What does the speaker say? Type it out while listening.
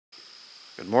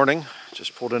Good morning.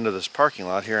 Just pulled into this parking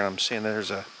lot here and I'm seeing that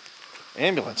there's a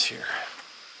ambulance here.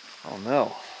 Oh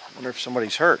no, I wonder if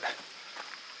somebody's hurt.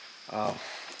 Oh,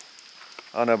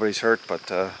 nobody's hurt, but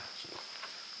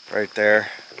right there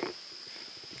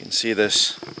you can see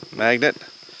this magnet.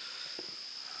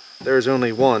 There's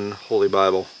only one Holy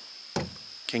Bible,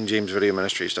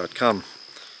 KingJamesVideoMinistries.com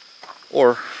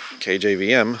or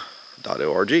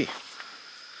KJVM.org.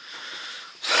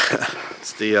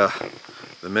 It's the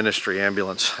ministry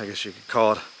ambulance, I guess you could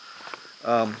call it,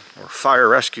 or fire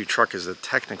rescue truck is the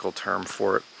technical term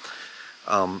for it.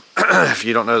 If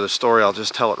you don't know the story, I'll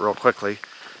just tell it real quickly.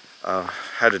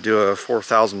 Had to do a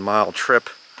 4,000-mile trip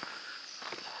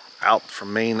out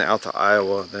from Maine out to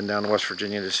Iowa, then down to West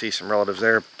Virginia to see some relatives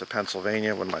there, to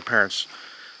Pennsylvania when my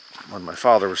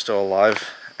father was still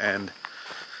alive, and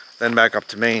then back up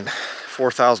to Maine.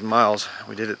 4,000 miles,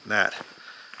 we did it in that.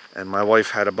 And my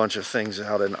wife had a bunch of things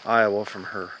out in Iowa from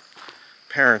her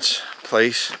parents'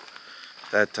 place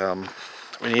that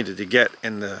we needed to get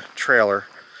in the trailer.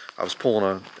 I was pulling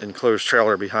an enclosed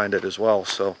trailer behind it as well,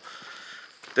 so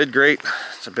did great.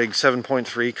 It's a big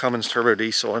 7.3 Cummins turbo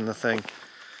diesel in the thing,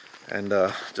 and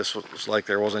just was like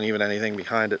there wasn't even anything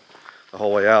behind it the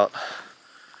whole way out.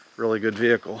 Really good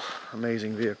vehicle,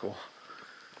 amazing vehicle.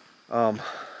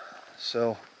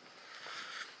 So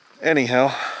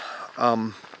anyhow,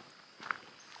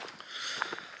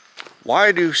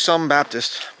 why do some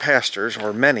Baptist pastors,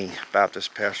 or many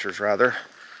Baptist pastors rather,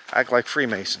 act like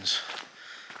Freemasons?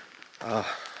 Tell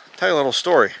you a little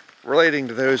story relating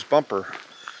to those bumper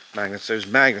magnets, those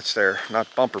magnets there,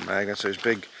 not bumper magnets, those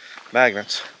big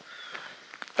magnets.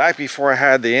 Back before I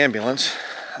had the ambulance,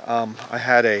 I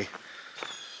had a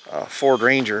Ford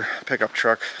Ranger pickup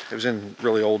truck. It was in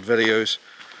really old videos,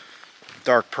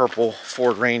 dark purple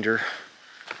Ford Ranger,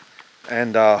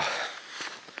 and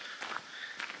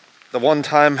the one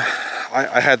time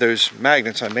I had those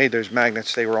magnets, I made those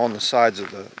magnets, they were on the sides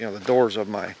of the doors of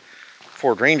my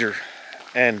Ford Ranger,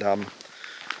 and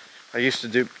I used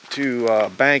to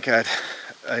bank at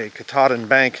a Patten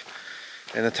bank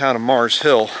in the town of Mars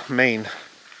Hill, Maine,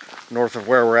 north of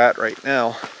where we're at right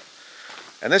now.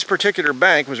 And this particular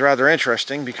bank was rather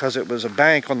interesting because it was a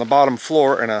bank on the bottom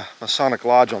floor and a Masonic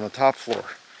lodge on the top floor.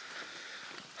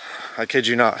 I kid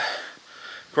you not.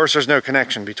 Of course, there's no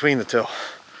connection between the two.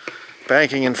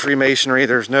 Banking and Freemasonry,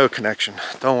 there's no connection.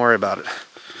 Don't worry about it.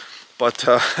 But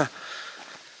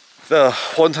the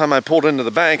one time I pulled into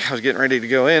the bank, I was getting ready to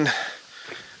go in,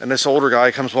 and this older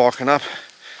guy comes walking up,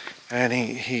 and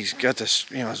he's got this,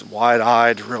 he's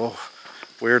wide-eyed, real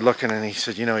weird looking, and he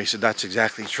said, that's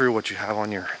exactly true what you have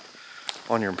on your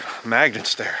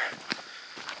magnets there.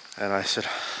 And I said,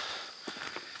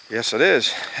 yes, it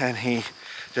is. And he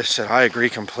just said, I agree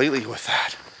completely with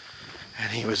that.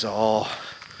 And he was all,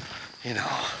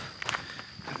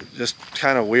 just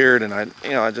kind of weird. And I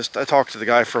talked to the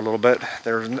guy for a little bit.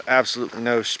 There was absolutely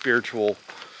no spiritual,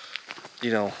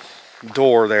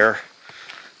 door there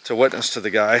to witness to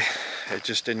the guy. It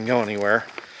just didn't go anywhere.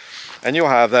 And you'll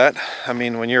have that. I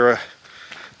mean, when you're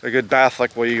a good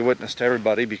Catholic, well, you witness to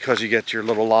everybody because you get your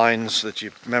little lines that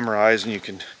you memorize and you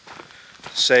can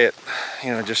say it,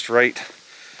 just right.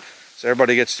 So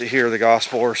everybody gets to hear the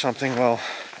gospel or something. Well,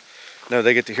 no,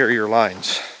 they get to hear your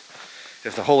lines.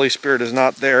 If the Holy Spirit is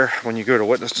not there when you go to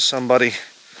witness to somebody,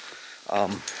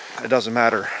 it doesn't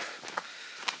matter.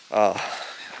 The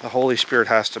Holy Spirit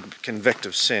has to convict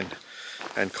of sin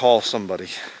and call somebody.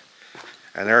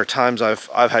 And there are times I've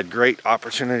had great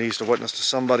opportunities to witness to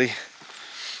somebody,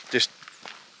 just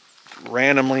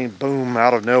randomly, boom,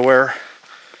 out of nowhere.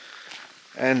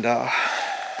 And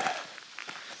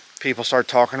people start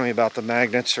talking to me about the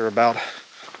magnets or about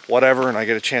whatever, and I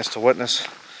get a chance to witness.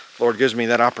 Lord gives me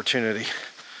that opportunity,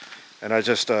 and I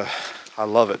just I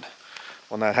love it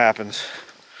when that happens.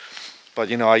 But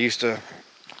I used to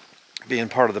being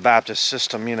part of the Baptist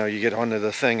system. You get onto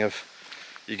the thing of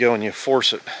you go and you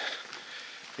force it.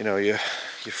 You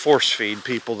force feed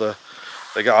people the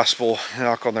gospel. You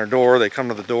knock on their door, they come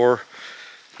to the door,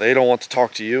 they don't want to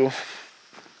talk to you,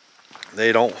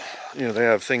 they don't, they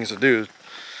have things to do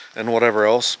and whatever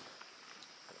else.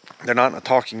 They're not in a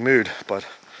talking mood, but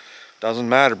doesn't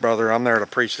matter, brother, I'm there to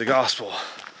preach the gospel.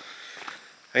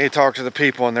 And you talk to the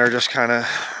people and they're just kind of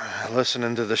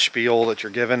listening to the spiel that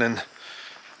you're given, and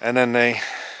then they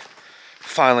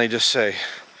finally just say,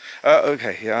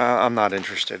 okay, yeah, I'm not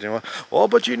interested. Well,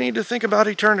 but you need to think about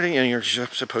eternity, and you're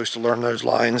supposed to learn those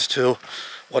lines too.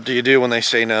 What do you do when they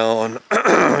say no? And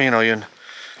you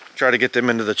try to get them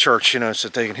into the church, so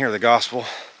that they can hear the gospel.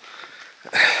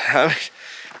 I mean,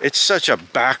 it's such a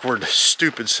backward,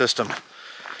 stupid system,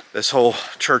 this whole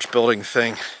church building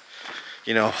thing.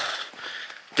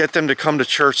 Get them to come to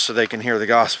church so they can hear the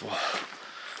gospel.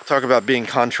 Talk about being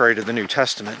contrary to the New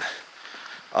Testament.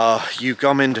 You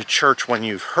come into church when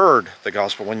you've heard the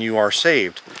gospel, when you are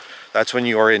saved. That's when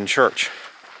you are in church.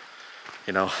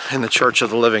 You know, in the church of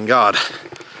the living God.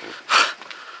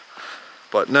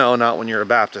 But no, not when you're a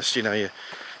Baptist. You know, you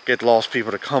get lost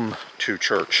people to come to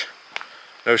church.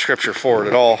 No scripture for it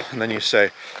at all. And then you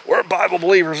say, we're Bible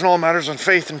believers in all matters of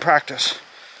faith and practice.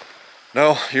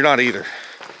 No, you're not either.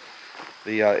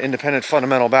 The independent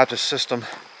fundamental Baptist system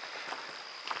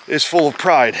is full of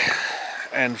pride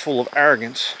and full of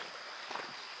arrogance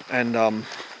and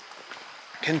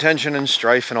contention and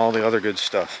strife and all the other good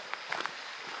stuff.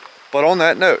 But on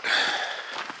that note,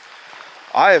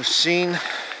 I have seen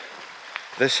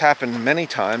this happen many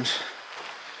times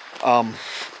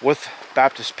with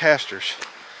Baptist pastors,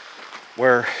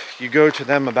 where you go to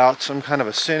them about some kind of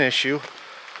a sin issue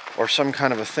or some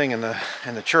kind of a thing in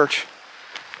the church,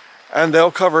 and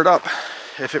they'll cover it up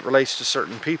if it relates to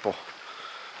certain people.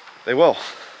 They will.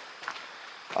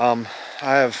 I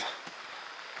have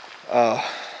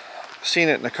seen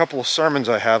it in a couple of sermons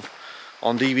I have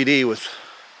on DVD with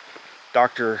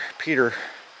Dr. Peter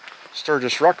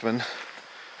Sturgis Ruckman,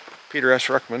 Peter S.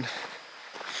 Ruckman.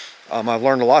 I've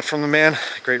learned a lot from the man,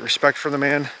 great respect for the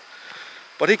man,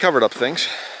 but he covered up things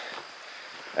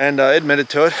and admitted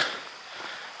to it.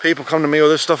 People come to me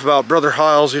with this stuff about Brother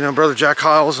Hiles, you know, Brother Jack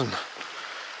Hiles,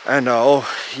 and oh,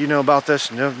 you know about this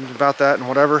and about that and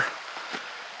whatever.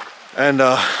 And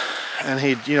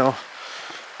he'd, you know,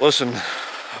 listen,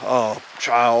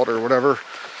 child or whatever,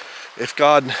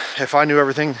 if I knew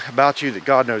everything about you that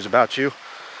God knows about you,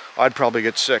 I'd probably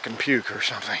get sick and puke or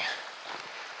something.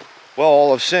 Well,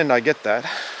 all have sinned, I get that.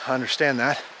 I understand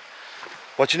that.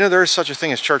 But you know, there is such a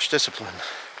thing as church discipline.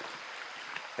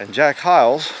 And Jack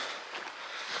Hiles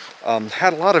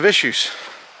had a lot of issues.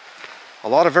 A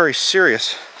lot of very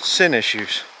serious sin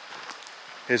issues.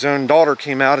 His own daughter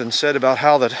came out and said about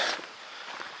how that,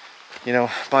 you know,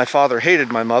 my father hated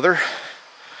my mother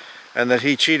and that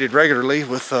he cheated regularly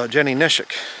with Jenny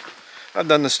Nishik. I've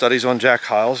done the studies on Jack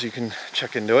Hiles. You can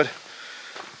check into it.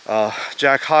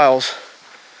 Jack Hiles,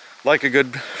 like a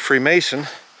good Freemason,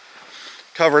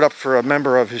 covered up for a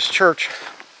member of his church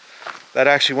that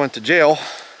actually went to jail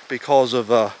because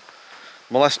of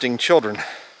molesting children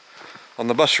on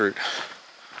the bus route.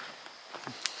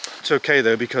 It's okay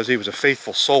though, because he was a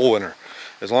faithful soul winner.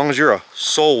 As long as you're a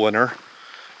soul winner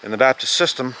in the Baptist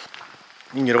system,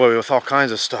 you can get away with all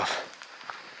kinds of stuff.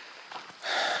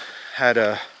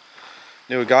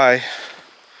 Knew a guy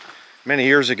many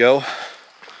years ago,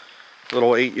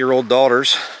 little 8-year-old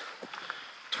daughters,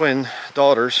 twin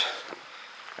daughters,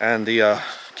 and the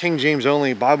King James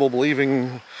only Bible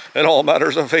believing in all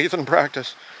matters of faith and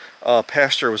practice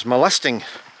pastor was molesting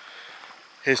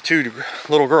his 2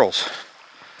 little girls,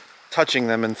 touching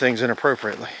them and things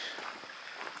inappropriately.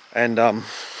 And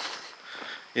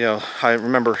you know, I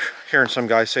remember hearing some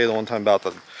guy say the one time about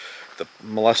the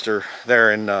molester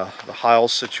there in the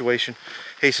Hiles situation.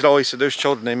 He said, those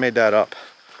children, they made that up.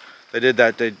 They did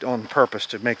that on purpose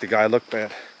to make the guy look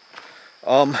bad.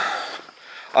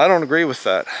 I don't agree with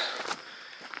that.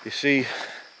 You see,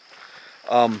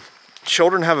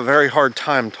 children have a very hard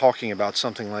time talking about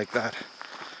something like that.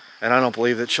 And I don't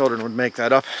believe that children would make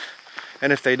that up.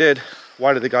 And if they did,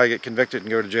 why did the guy get convicted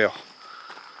and go to jail?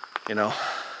 You know?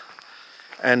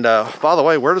 And by the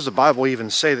way, where does the Bible even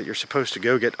say that you're supposed to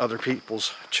go get other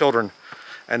people's children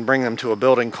and bring them to a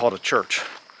building called a church?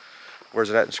 Where's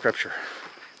it at in Scripture?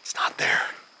 It's not there.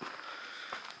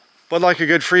 But like a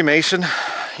good Freemason,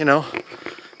 you know,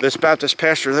 this Baptist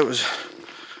pastor that was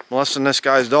molesting this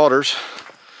guy's daughters,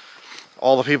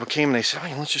 all the people came and they said,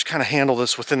 let's just kind of handle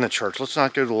this within the church. Let's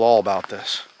not go to law about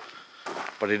this.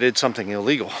 But he did something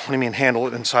illegal. What do you mean handle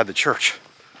it inside the church?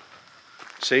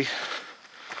 See?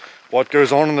 What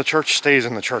goes on in the church stays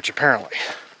in the church, apparently.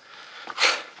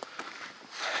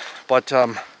 But,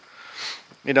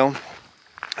 you know,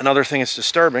 another thing that's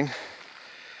disturbing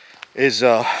is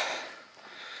a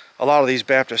lot of these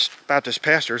Baptist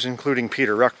pastors, including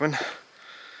Peter Ruckman,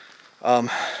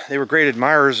 they were great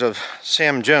admirers of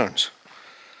Sam Jones.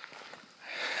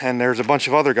 And there's a bunch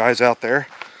of other guys out there,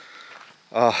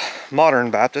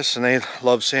 modern Baptists, and they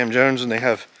love Sam Jones, and they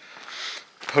have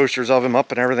posters of him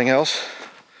up and everything else.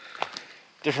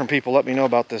 Different people let me know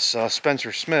about this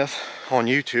Spencer Smith on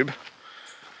YouTube.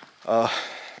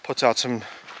 Puts out some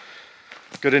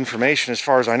good information as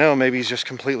far as I know. Maybe he's just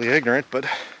completely ignorant, but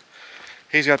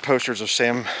he's got posters of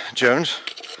Sam Jones,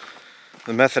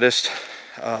 the Methodist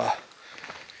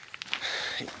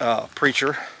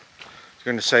preacher. I was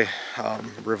going to say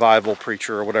revival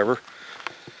preacher or whatever.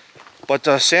 But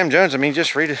Sam Jones, I mean,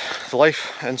 just read the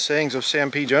life and sayings of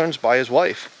Sam P. Jones by his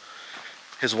wife.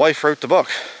 His wife wrote the book.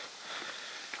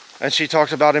 And she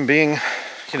talked about him being,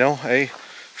 you know, a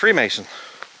Freemason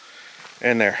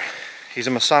in there. He's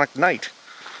a Masonic Knight.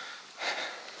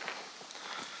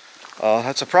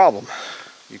 That's a problem.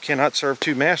 You cannot serve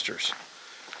two masters.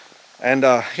 And,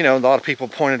 you know, a lot of people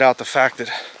pointed out the fact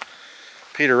that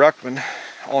Peter Ruckman,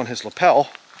 on his lapel,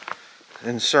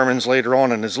 in sermons later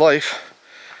on in his life,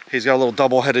 he's got a little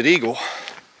double-headed eagle.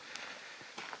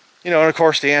 You know, and of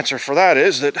course the answer for that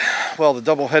is that, well, the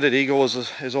double-headed eagle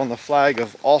is on the flag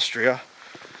of Austria.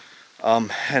 And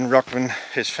Ruckman,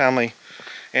 his family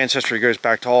ancestry goes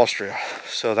back to Austria.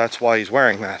 So that's why he's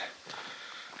wearing that.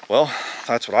 Well,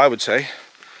 that's what I would say,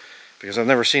 because I've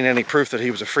never seen any proof that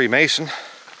he was a Freemason.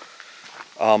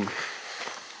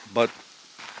 But,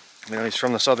 you know, he's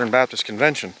from the Southern Baptist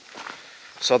Convention.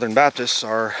 Southern Baptists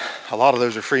are, a lot of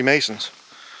those are Freemasons.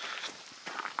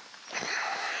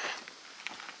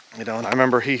 You know, and I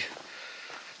remember he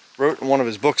wrote in one of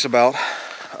his books about,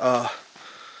 kind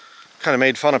of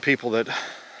made fun of people that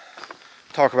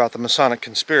talk about the Masonic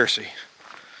conspiracy.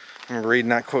 I remember reading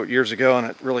that quote years ago, and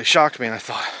it really shocked me, and I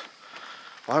thought,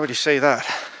 why would he say that?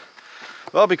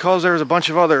 Well, because there was a bunch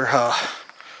of other,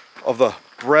 of the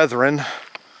brethren,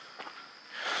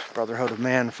 brotherhood of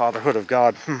man, fatherhood of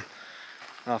God,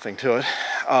 nothing to it.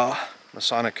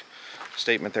 Masonic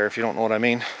statement there, if you don't know what I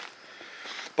mean.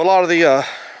 But a lot of the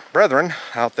brethren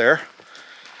out there,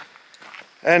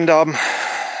 and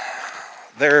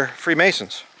they're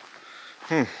Freemasons.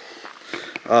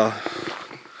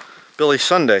 Billy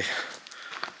Sunday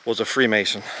was a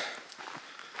Freemason.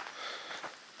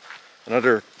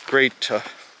 Another great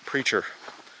preacher,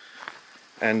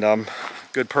 and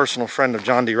good personal friend of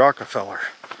John D. Rockefeller.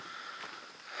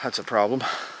 That's a problem.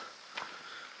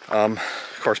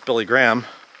 Of course, Billy Graham,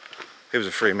 he was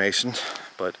a Freemason,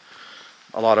 but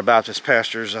a lot of Baptist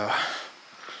pastors,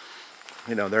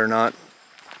 you know, they're not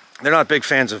big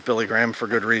fans of Billy Graham for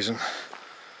good reason.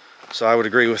 So I would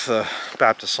agree with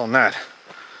Baptists on that.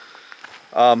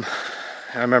 I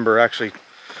remember actually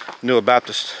knew a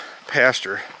Baptist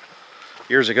pastor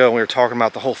years ago, and we were talking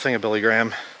about the whole thing of Billy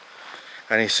Graham,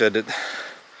 and he said that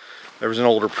there was an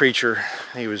older preacher.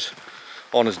 He was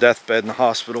on his deathbed in the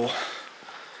hospital,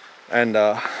 and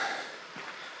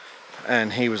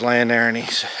he was laying there,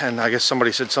 and I guess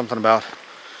somebody said something about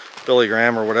Billy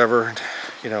Graham or whatever, and,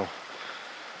 you know,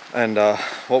 and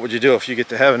what would you do if you get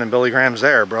to heaven and Billy Graham's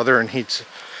there, brother? And he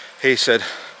said,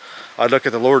 I'd look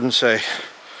at the Lord and say,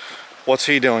 what's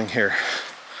he doing here?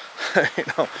 You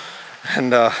know,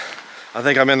 and I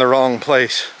think I'm in the wrong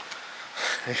place.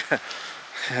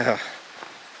 Yeah.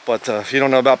 But if you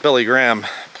don't know about Billy Graham,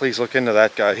 please look into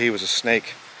that guy. He was a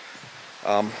snake.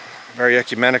 Very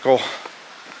ecumenical.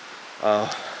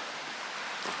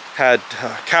 Had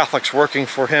Catholics working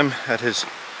for him at his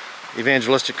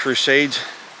evangelistic crusades.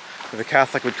 If a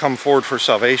Catholic would come forward for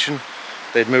salvation,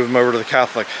 they'd move him over to the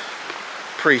Catholic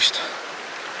priest.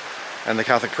 And the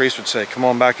Catholic priest would say, come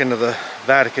on back into the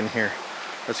Vatican here.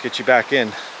 Let's get you back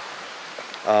in.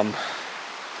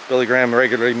 Billy Graham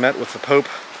regularly met with the Pope.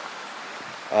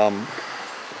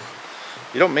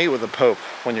 You don't meet with the Pope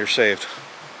when you're saved.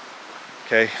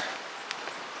 Okay?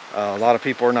 A lot of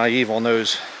people are naive on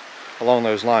along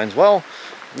those lines. Well,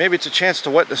 maybe it's a chance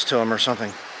to witness to him or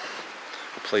something.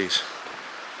 Please.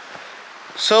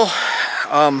 So,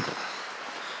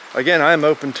 again, I am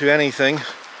open to anything.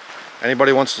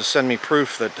 Anybody wants to send me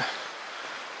proof that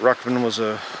Ruckman was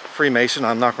a Freemason,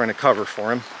 I'm not going to cover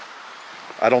for him.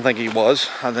 I don't think he was.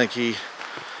 I think he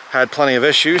had plenty of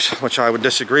issues, which I would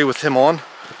disagree with him on.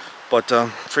 But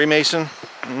Freemason,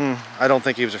 I don't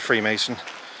think he was a Freemason.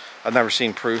 I've never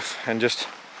seen proof. And just,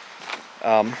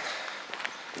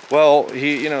 well,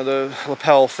 he, you know, the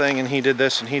lapel thing, and he did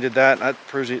this and he did that. That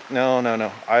proves it.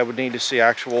 No. I would need to see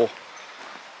actual,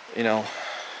 you know,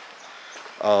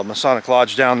 Masonic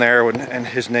Lodge down there and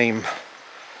his name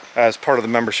as part of the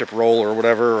membership roll or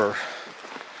whatever, or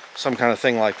some kind of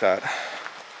thing like that.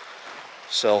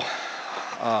 So,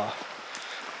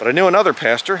 but I knew another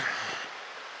pastor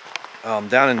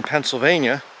down in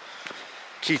Pennsylvania.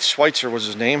 Keith Schweitzer was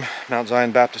his name, Mount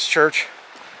Zion Baptist Church.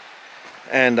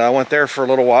 And I went there for a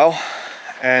little while,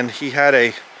 and he had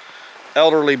a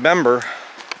elderly member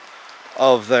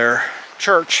of their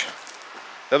church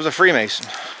that was a Freemason,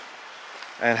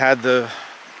 and had the,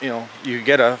 you know, you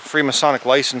get a Freemasonic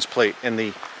license plate in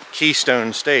the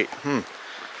Keystone State.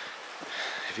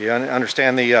 If you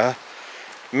understand the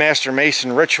Master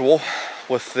Mason ritual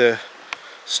with the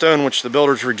stone which the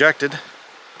builders rejected,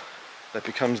 that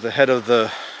becomes the head of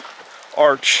the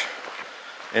arch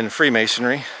in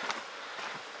Freemasonry.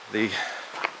 The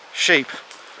shape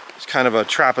is kind of a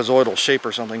trapezoidal shape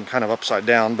or something, kind of upside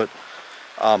down, but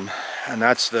and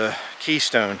that's the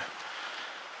keystone.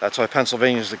 That's why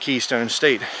Pennsylvania is the keystone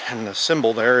state, and the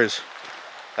symbol there is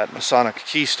that Masonic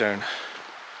keystone.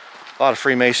 A lot of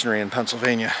Freemasonry in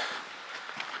Pennsylvania.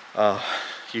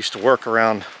 Used to work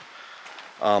around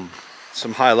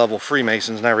some high-level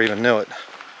Freemasons, never even knew it.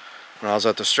 When I was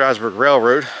at the Strasburg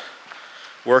Railroad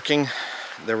working,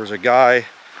 there was a guy,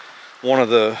 one of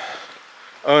the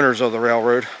owners of the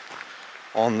railroad,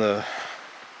 on the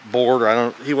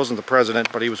board. He wasn't the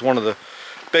president, but he was one of the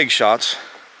big shots.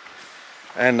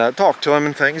 And talked to him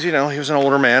and things. You know, he was an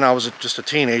older man. I was just a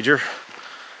teenager,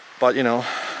 but you know,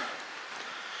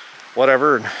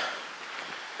 whatever.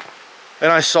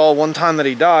 And I saw one time that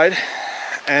he died,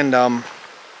 and I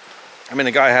mean,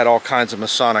 the guy had all kinds of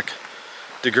Masonic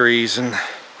degrees and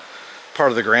part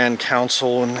of the Grand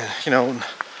Council, and you know,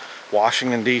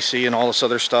 Washington D.C. and all this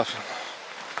other stuff.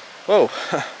 Whoa,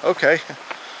 okay.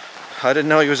 I didn't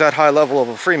know he was that high level of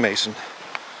a Freemason.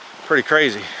 Pretty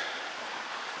crazy.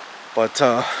 But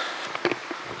out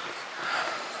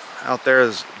there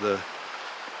is the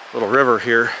little river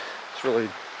here. It's really,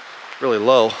 really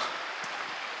low.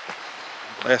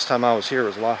 Last time I was here it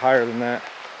was a lot higher than that.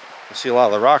 I see a lot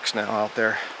of the rocks now out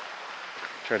there.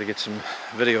 Try to get some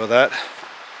video of that.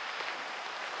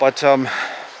 But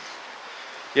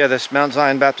yeah, this Mount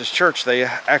Zion Baptist Church, they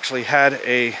actually had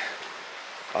a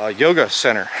yoga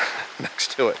center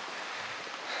next to it.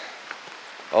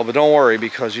 Oh, but don't worry,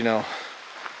 because you know,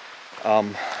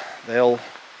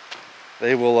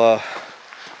 they will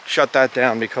shut that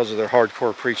down because of their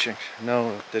hardcore preaching. No,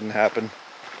 it didn't happen.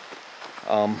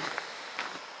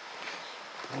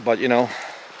 But you know,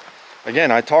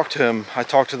 again, I talked to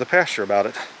the pastor about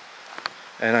it,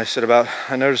 and I said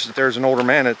I noticed that there's an older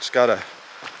man that's got a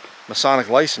Masonic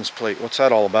license plate. What's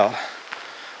that all about?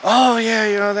 Oh yeah,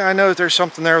 you know, I know that there's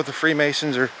something there with the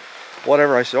Freemasons or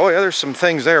whatever. I said, oh yeah, there's some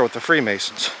things there with the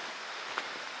Freemasons.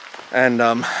 And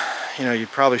you know, you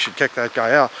probably should kick that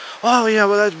guy out. Oh yeah,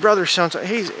 well that's brother so-and-so.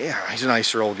 He's a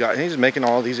nicer old guy. He's making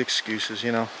all these excuses,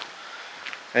 you know.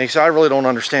 And he said, I really don't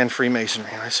understand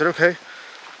Freemasonry. And I said, okay,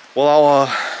 well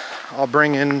I'll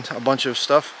bring in a bunch of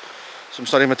stuff, some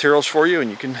study materials for you, and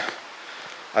you can.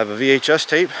 I have a VHS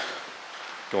tape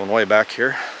going way back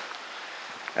here,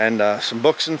 and some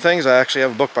books and things. I actually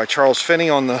have a book by Charles Finney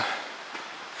on the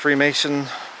Freemason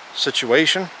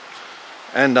situation,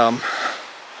 and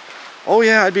oh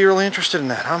yeah, I'd be really interested in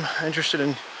that. I'm interested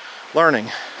in learning.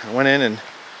 I went in and,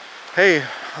 hey,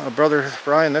 brother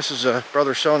Brian, this is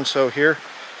brother so-and-so here,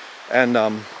 and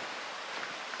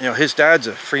you know, his dad's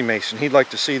a Freemason. He'd like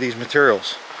to see these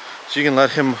materials, so you can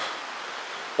let him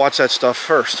watch that stuff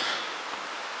first.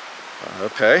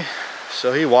 Okay,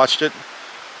 so he watched it,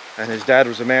 and his dad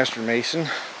was a Master Mason,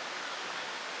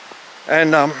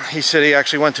 and he said he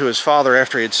actually went to his father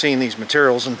after he had seen these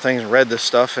materials and things and read this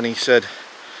stuff, and he said,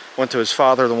 went to his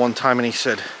father the one time and he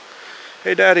said,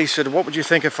 hey Dad, he said, what would you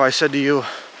think if I said to you,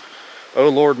 oh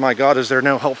Lord my God, is there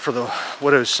no help for the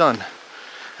widow's son?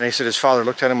 And he said, his father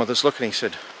looked at him with this look and he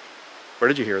said, where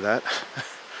did you hear that?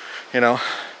 You know,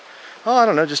 oh, I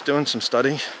don't know, just doing some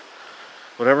study,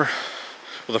 whatever.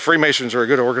 Well, the Freemasons are a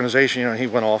good organization, you know. He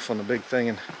went off on the big thing,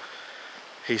 and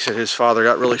he said his father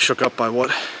got really shook up by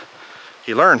what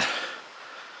he learned.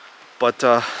 But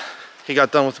he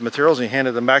got done with the materials and he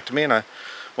handed them back to me, and I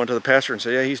went to the pastor and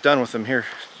said, yeah, he's done with them. Here,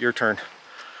 your turn.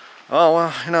 Oh,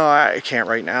 well, you know, I can't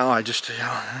right now. I just,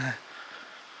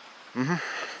 you know.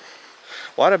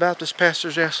 What about this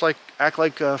pastors act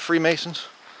like Freemasons?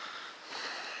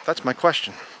 That's my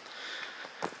question.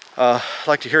 I'd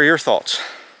like to hear your thoughts.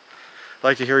 I'd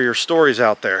like to hear your stories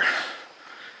out there.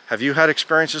 Have you had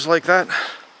experiences like that?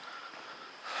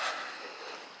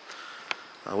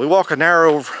 We walk a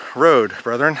narrow road,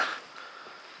 brethren,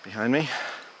 behind me.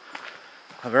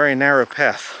 A very narrow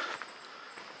path.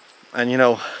 And you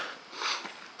know,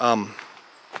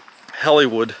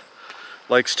 Hollywood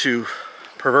likes to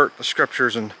pervert the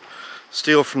scriptures and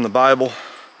steal from the Bible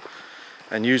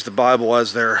and use the Bible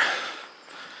as their,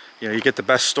 you know, you get the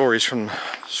best stories from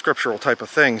scriptural type of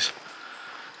things.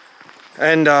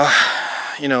 And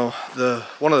you know,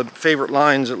 one of the favorite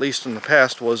lines, at least in the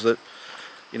past, was that,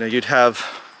 you know, you'd have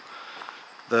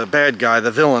the bad guy, the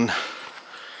villain,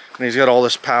 and he's got all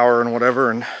this power and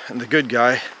whatever, and the good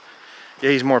guy,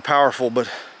 yeah, he's more powerful, but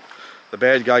the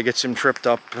bad guy gets him tripped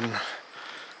up and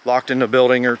locked in a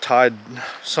building or tied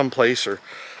someplace or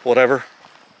whatever,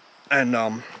 and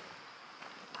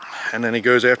then he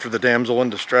goes after the damsel in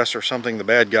distress or something, the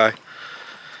bad guy,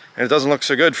 and it doesn't look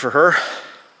so good for her.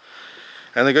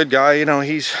 And the good guy, you know,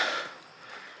 he's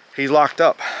locked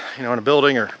up, you know, in a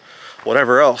building or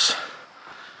whatever else.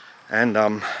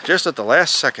 And just at the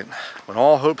last second, when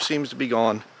all hope seems to be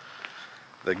gone,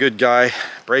 the good guy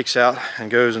breaks out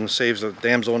and goes and saves the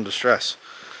damsel in distress.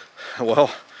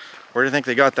 Well, where do you think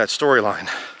they got that storyline?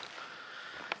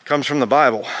 It comes from the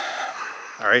Bible.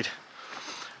 All right.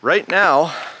 Right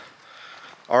now,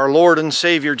 our Lord and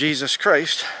Savior Jesus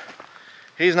Christ,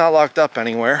 he's not locked up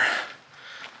anywhere,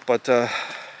 but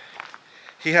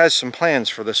he has some plans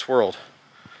for this world.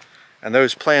 And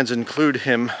those plans include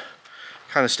him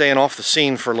kind of staying off the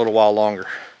scene for a little while longer.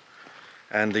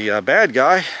 And the bad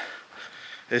guy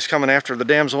is coming after the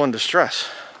damsel in distress.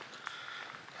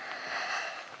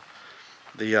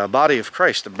 The body of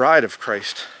Christ, the bride of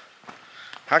Christ.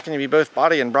 How can you be both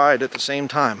body and bride at the same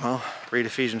time? Well, read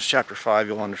Ephesians chapter 5,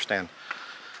 you'll understand.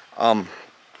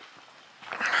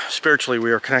 Spiritually,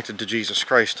 we are connected to Jesus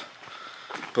Christ,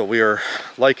 but we are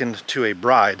likened to a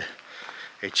bride,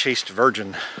 a chaste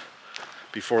virgin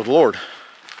before the Lord.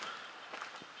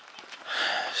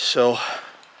 So,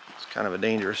 it's kind of a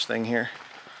dangerous thing here.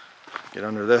 Get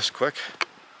under this quick.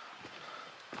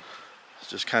 It's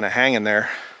just kind of hanging there.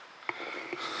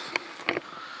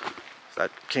 If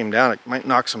that came down, it might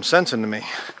knock some sense into me.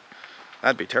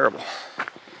 That'd be terrible.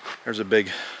 There's a big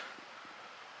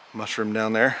mushroom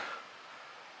down there.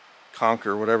 Conch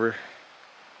or whatever.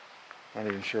 Not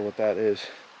even sure what that is.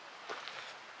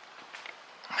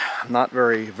 I'm not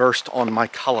very versed on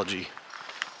mycology,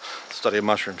 study of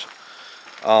mushrooms.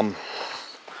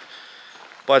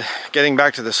 But getting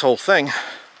back to this whole thing,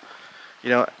 you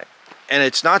know, and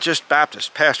it's not just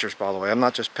Baptist pastors, by the way. I'm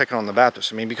not just picking on the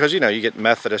Baptists. I mean, because, you know, you get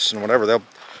Methodists and whatever, they'll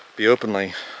be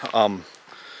openly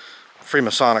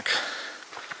Freemasonic.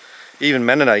 Even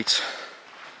Mennonites.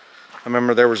 I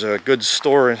remember there was a goods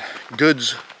store in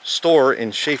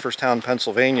Schaeferstown,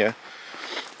 Pennsylvania,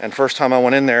 and first time I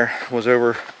went in there was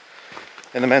over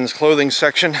in the men's clothing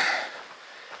section,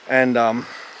 and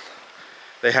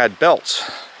they had belts,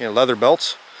 you know, leather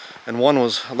belts, and one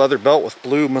was a leather belt with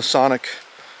blue Masonic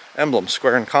emblem,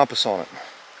 square and compass on it.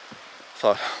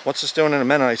 Thought, what's this doing in a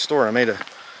Mennonite store? I made a,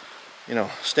 you know,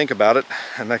 stink about it,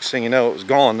 and next thing you know, it was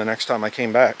gone the next time I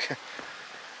came back.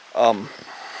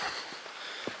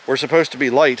 We're supposed to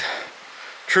be light,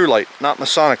 true light, not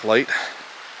Masonic light,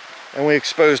 and we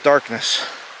expose darkness.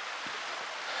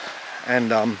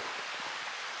 And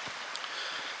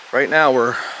right now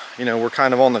we're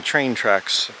kind of on the train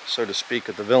tracks, so to speak.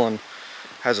 The villain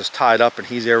has us tied up, and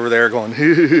he's over there going,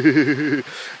 you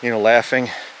know, laughing,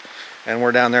 and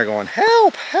we're down there going,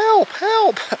 help, help,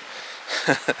 help,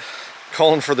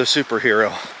 calling for the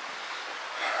superhero,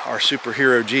 our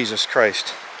superhero Jesus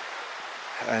Christ.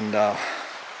 And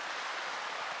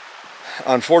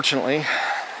unfortunately,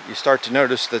 you start to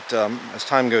notice that as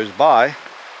time goes by,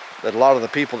 that a lot of the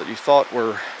people that you thought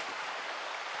were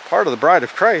part of the bride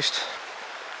of Christ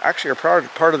actually are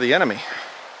part of the enemy.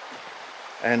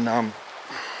 And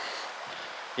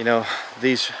you know,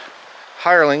 these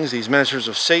hirelings, these ministers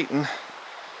of Satan,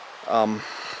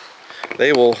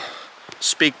 they will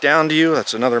speak down to you.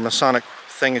 That's another Masonic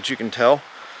thing that you can tell,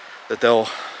 that they'll,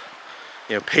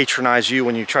 you know, patronize you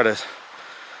when you try to,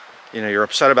 you know, you're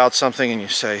upset about something and you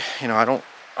say, you know, I don't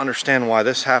understand why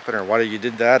this happened, or why you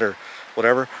did that, or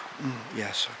whatever.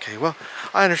 Yes, okay, well,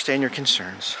 I understand your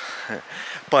concerns,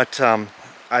 but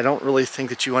I don't really think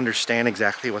that you understand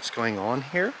exactly what's going on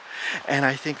here. And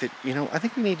I think that, you know, I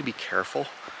think we need to be careful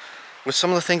with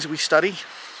some of the things that we study.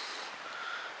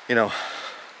 You know,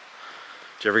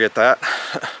 did you ever get that?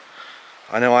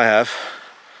 I know I have.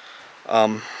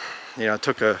 You know, I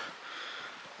took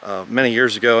many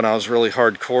years ago, and I was really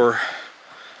hardcore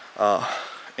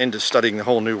into studying the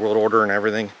whole New World Order and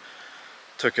everything.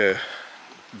 Took a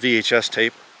VHS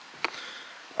tape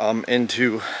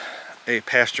into a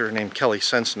pastor named Kelly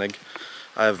Sensenig.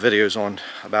 I have videos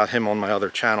about him on my other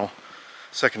channel,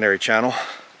 secondary channel,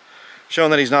 showing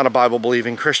that he's not a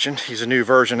Bible-believing Christian. He's a new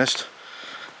versionist.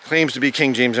 Claims to be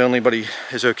King James only, but he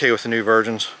is okay with the new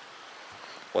versions.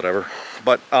 Whatever.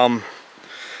 But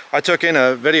I took in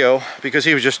a video because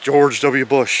he was just George W.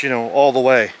 Bush, you know, all the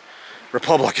way.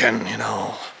 Republican, you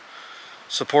know.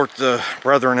 Support the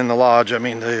brethren in the lodge, I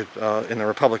mean, in the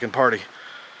Republican Party.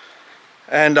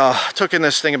 And took in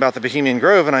this thing about the Bohemian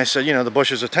Grove, and I said, you know, the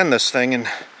Bushes attend this thing and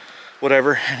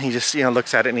whatever. And he just, you know,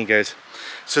 looks at it and he goes,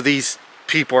 so these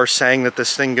people are saying that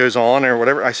this thing goes on or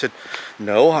whatever? I said,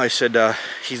 no. I said,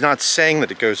 he's not saying that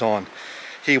it goes on.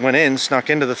 He went in, snuck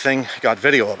into the thing, got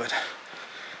video of it,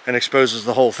 and exposes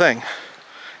the whole thing.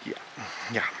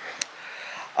 Yeah.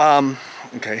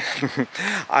 Okay.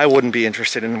 I wouldn't be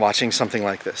interested in watching something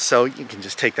like this. So you can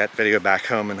just take that video back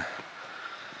home. And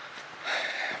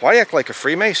why act like a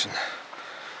Freemason?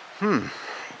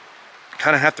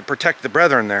 kind of have to protect the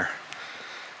brethren there.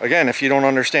 Again, if you don't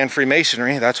understand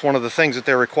Freemasonry, that's one of the things that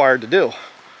they're required to do.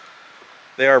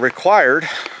 They are required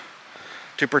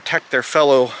to protect their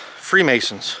fellow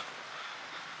Freemasons.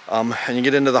 And you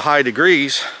get into the high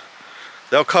degrees,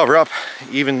 they'll cover up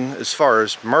even as far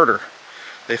as murder.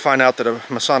 They find out that a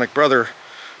Masonic brother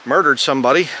murdered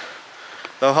somebody,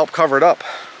 they'll help cover it up.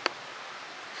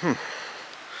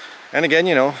 And again,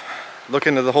 you know, look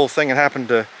into the whole thing that happened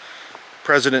to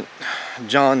President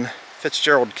John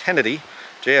Fitzgerald Kennedy,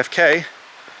 JFK.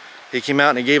 He came out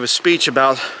and he gave a speech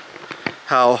about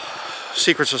how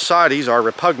secret societies are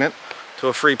repugnant to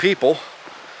a free people.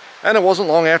 And it wasn't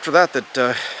long after that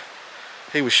that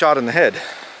he was shot in the head.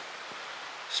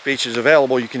 Speech is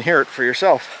available, you can hear it for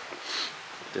yourself.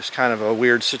 Just kind of a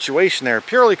weird situation there.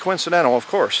 Purely coincidental, of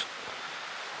course.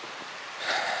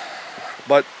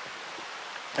 But,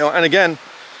 you know, and again,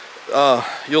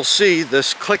 you'll see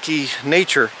this cliquey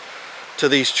nature to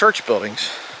these church buildings.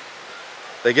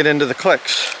 They get into the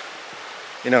cliques.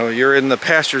 You know, you're in the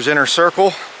pastor's inner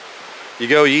circle. You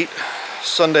go eat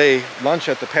Sunday lunch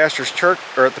at the pastor's church,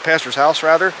 or at the pastor's house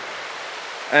rather,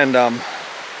 and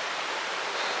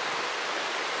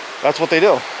that's what they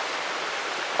do.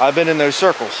 I've been in those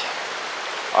circles.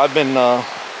 I've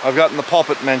gotten the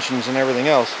pulpit mentions and everything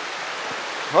else.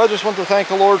 Well, I just want to thank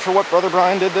the Lord for what Brother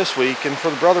Brian did this week, and for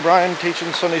the Brother Brian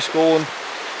teaching Sunday school,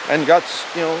 and got,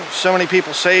 you know, so many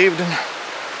people saved, and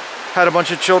had a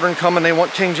bunch of children come and they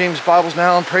want King James Bibles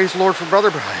now, and praise the Lord for Brother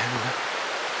Brian.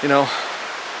 You know,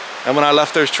 and when I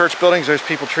left those church buildings, those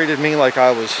people treated me like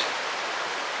I was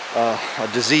a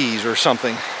disease or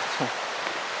something.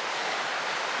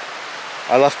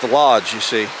 I left the lodge, you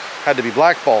see. Had to be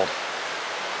blackballed.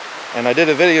 And I did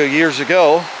a video years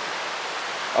ago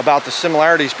about the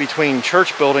similarities between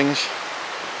church buildings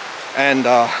and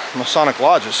Masonic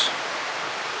lodges.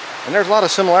 And there's a lot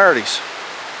of similarities.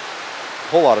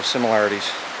 A whole lot of similarities,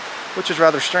 which is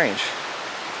rather strange.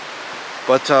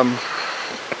 But let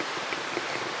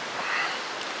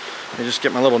me just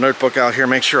get my little notebook out here,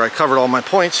 make sure I covered all my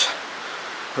points.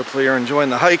 Hopefully you're enjoying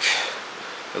the hike,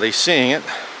 at least seeing it.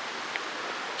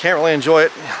 Can't really enjoy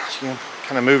it. You can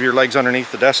kind of move your legs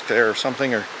underneath the desk there or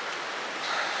something, or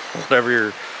whatever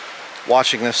you're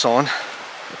watching this on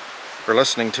or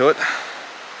listening to it.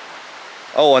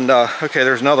 Oh, and okay,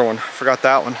 there's another one. Forgot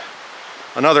that one.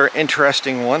 Another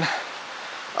interesting one.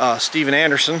 Steven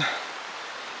Anderson.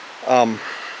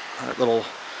 That little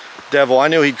devil. I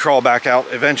knew he'd crawl back out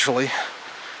eventually.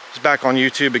 He's back on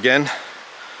YouTube again.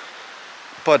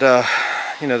 But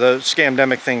you know, the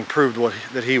scamdemic thing proved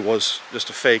that he was just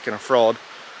a fake and a fraud.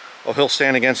 Well, he'll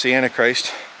stand against the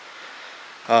Antichrist.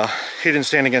 He didn't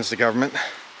stand against the government.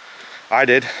 I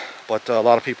did, but a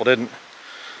lot of people didn't.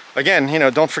 Again, you know,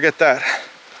 don't forget that.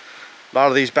 A lot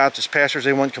of these Baptist pastors,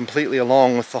 they went completely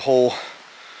along with the whole,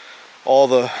 all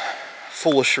the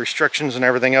foolish restrictions and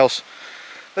everything else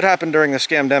that happened during the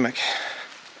scamdemic.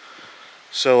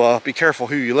 So be careful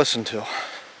who you listen to.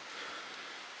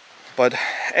 But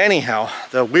anyhow,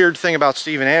 the weird thing about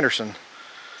Steven Anderson,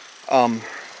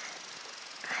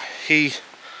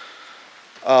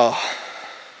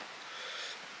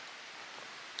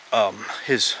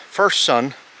 his first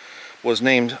son was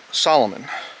named Solomon,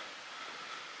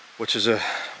 which is a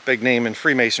big name in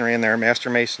Freemasonry in their Master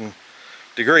Mason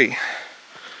degree.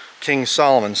 King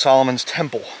Solomon, Solomon's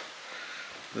Temple.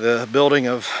 The building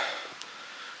of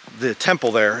the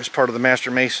temple there is part of the Master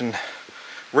Mason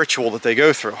ritual that they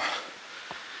go through.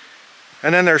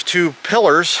 And then there's two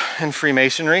pillars in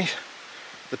Freemasonry,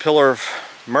 the pillar of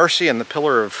mercy and the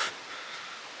pillar of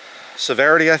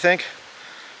severity, I think.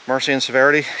 Mercy and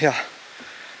severity, yeah.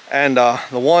 And the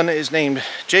one is named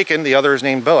Jacob, the other is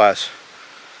named Boaz.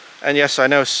 And yes, I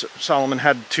know Solomon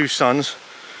had two sons.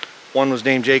 One was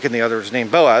named Jacob, the other was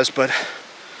named Boaz, but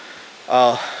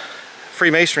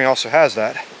Freemasonry also has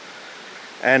that.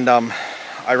 And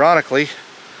ironically,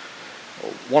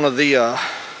 one of the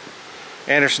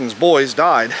Anderson's boys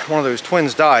died. One of those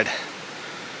twins died,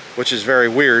 which is very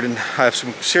weird, and I have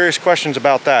some serious questions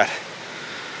about that.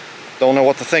 Don't know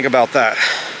what to think about that.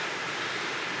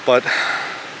 But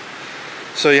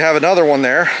so you have another one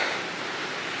there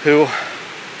who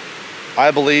I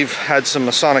believe had some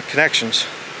Masonic connections.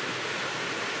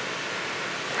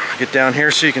 Get down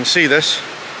here so you can see this.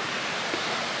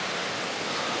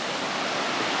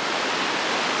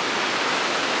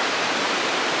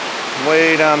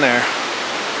 Way down there.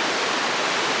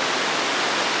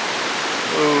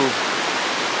 Ooh.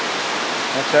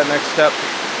 That's that next step.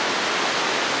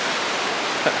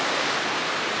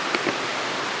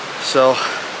 So,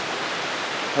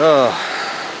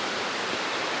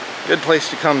 good place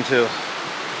to come to.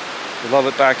 We love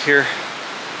it back here.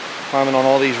 Climbing on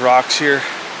all these rocks here,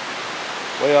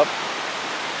 way up.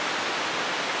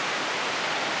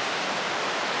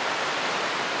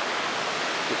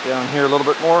 Get down here a little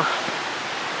bit more,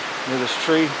 near this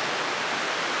tree.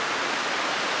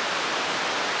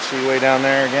 See way down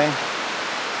there again.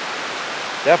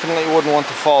 Definitely wouldn't want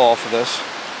to fall off of this.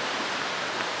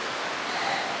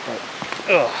 But,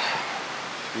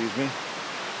 excuse me.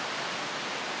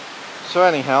 So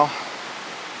anyhow,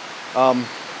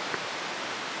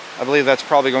 I believe that's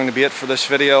probably going to be it for this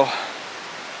video.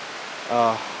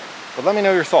 But let me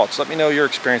know your thoughts. Let me know your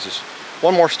experiences.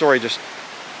 One more story just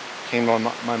came to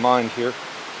my mind here.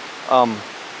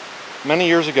 Many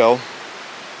years ago,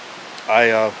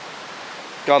 I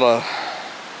got I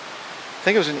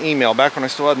think it was an email, back when I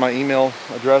still had my email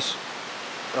address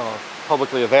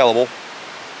publicly available,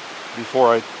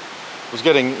 before I was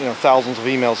getting, thousands of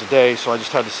emails a day. So I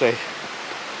just had to say,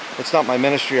 it's not my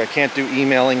ministry, I can't do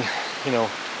emailing,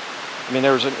 I mean,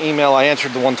 there was an email I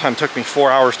answered the one time, took me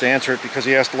 4 hours to answer it because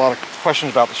he asked a lot of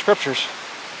questions about the scriptures.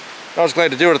 I was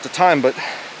glad to do it at the time, but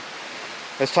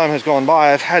as time has gone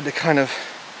by, I've had to kind of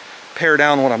pare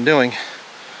down what I'm doing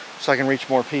so I can reach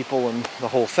more people and the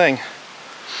whole thing.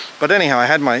 But anyhow, I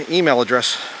had my email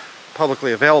address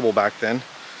publicly available back then,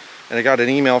 and I got an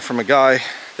email from a guy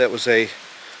that was a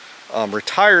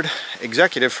retired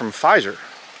executive from Pfizer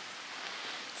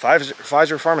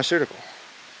Pharmaceutical.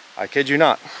 I kid you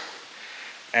not.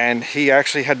 And he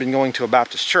actually had been going to a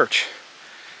Baptist church,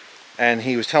 and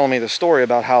he was telling me the story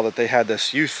about how that they had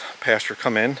this youth pastor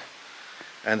come in,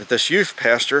 and that this youth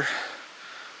pastor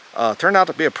turned out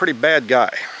to be a pretty bad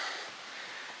guy.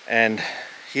 And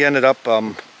he ended up,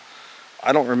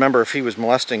 I don't remember if he was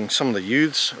molesting some of the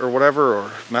youths or whatever,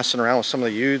 or messing around with some of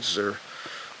the youths or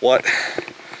what,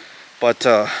 but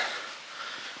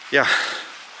yeah,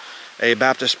 a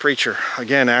Baptist preacher,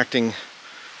 again, acting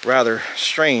rather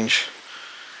strange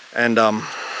and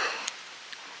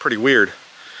pretty weird.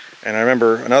 And I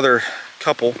remember another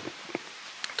couple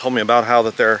told me about how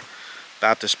that their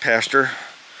Baptist pastor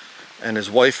and his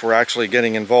wife were actually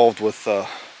getting involved with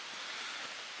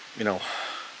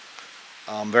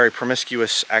very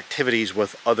promiscuous activities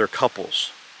with other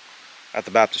couples at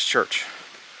the Baptist church.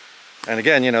 And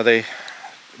again, they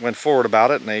went forward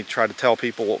about it, and they tried to tell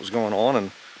people what was going on,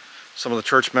 and some of the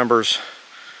church members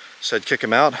said kick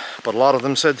him out, but a lot of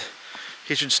them said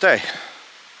he should stay.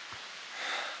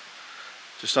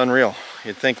 Just unreal.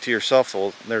 You'd think to yourself,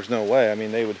 well, there's no way. I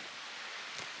mean, they would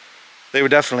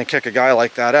definitely kick a guy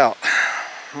like that out.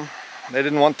 They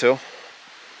didn't want to.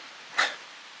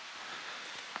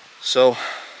 So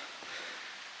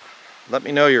let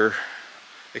me know your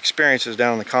experiences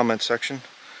down in the comments section.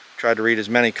 Try to read as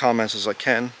many comments as I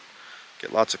can.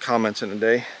 Get lots of comments in a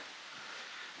day.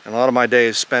 And a lot of my day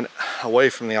is spent away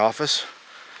from the office.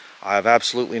 I have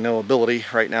absolutely no ability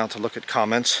right now to look at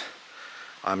comments.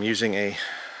 I'm using a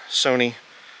Sony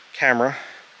camera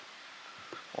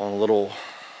on a little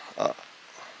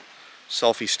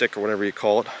selfie stick or whatever you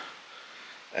call it.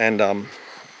 And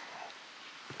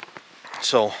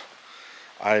so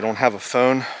I don't have a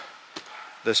phone.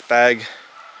 This bag,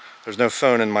 there's no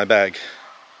phone in my bag.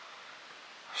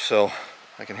 So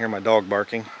I can hear my dog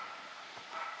barking.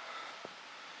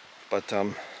 But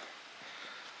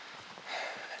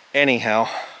anyhow,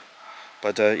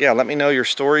 yeah, let me know your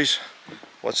stories.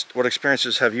 What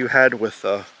experiences have you had with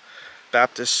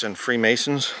Baptists and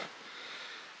Freemasons?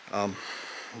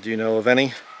 Do you know of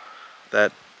any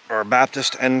that are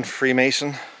Baptist and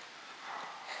Freemason?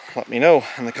 Let me know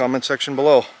in the comment section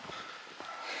below.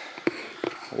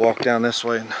 I'll walk down this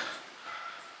way, and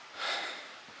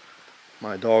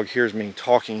my dog hears me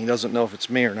talking. He doesn't know if it's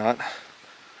me or not.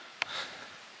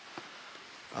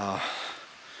 The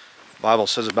Bible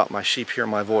says about my sheep hear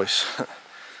my voice.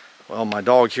 Well, my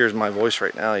dog hears my voice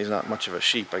right now. He's not much of a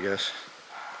sheep, I guess.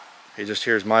 He just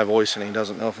hears my voice and he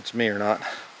doesn't know if it's me or not.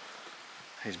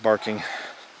 He's barking.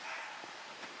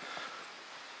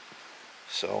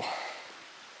 So,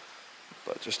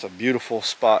 but just a beautiful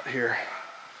spot here.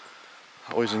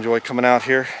 I always enjoy coming out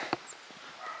here.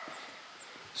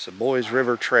 Boys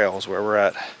River Trail is where we're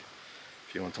at,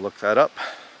 if you want to look that up.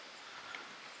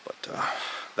 But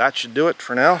that should do it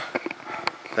for now.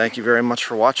 Thank you very much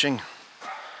for watching.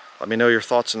 Let me know your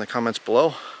thoughts in the comments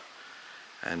below,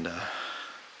 and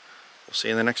we'll see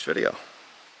you in the next video.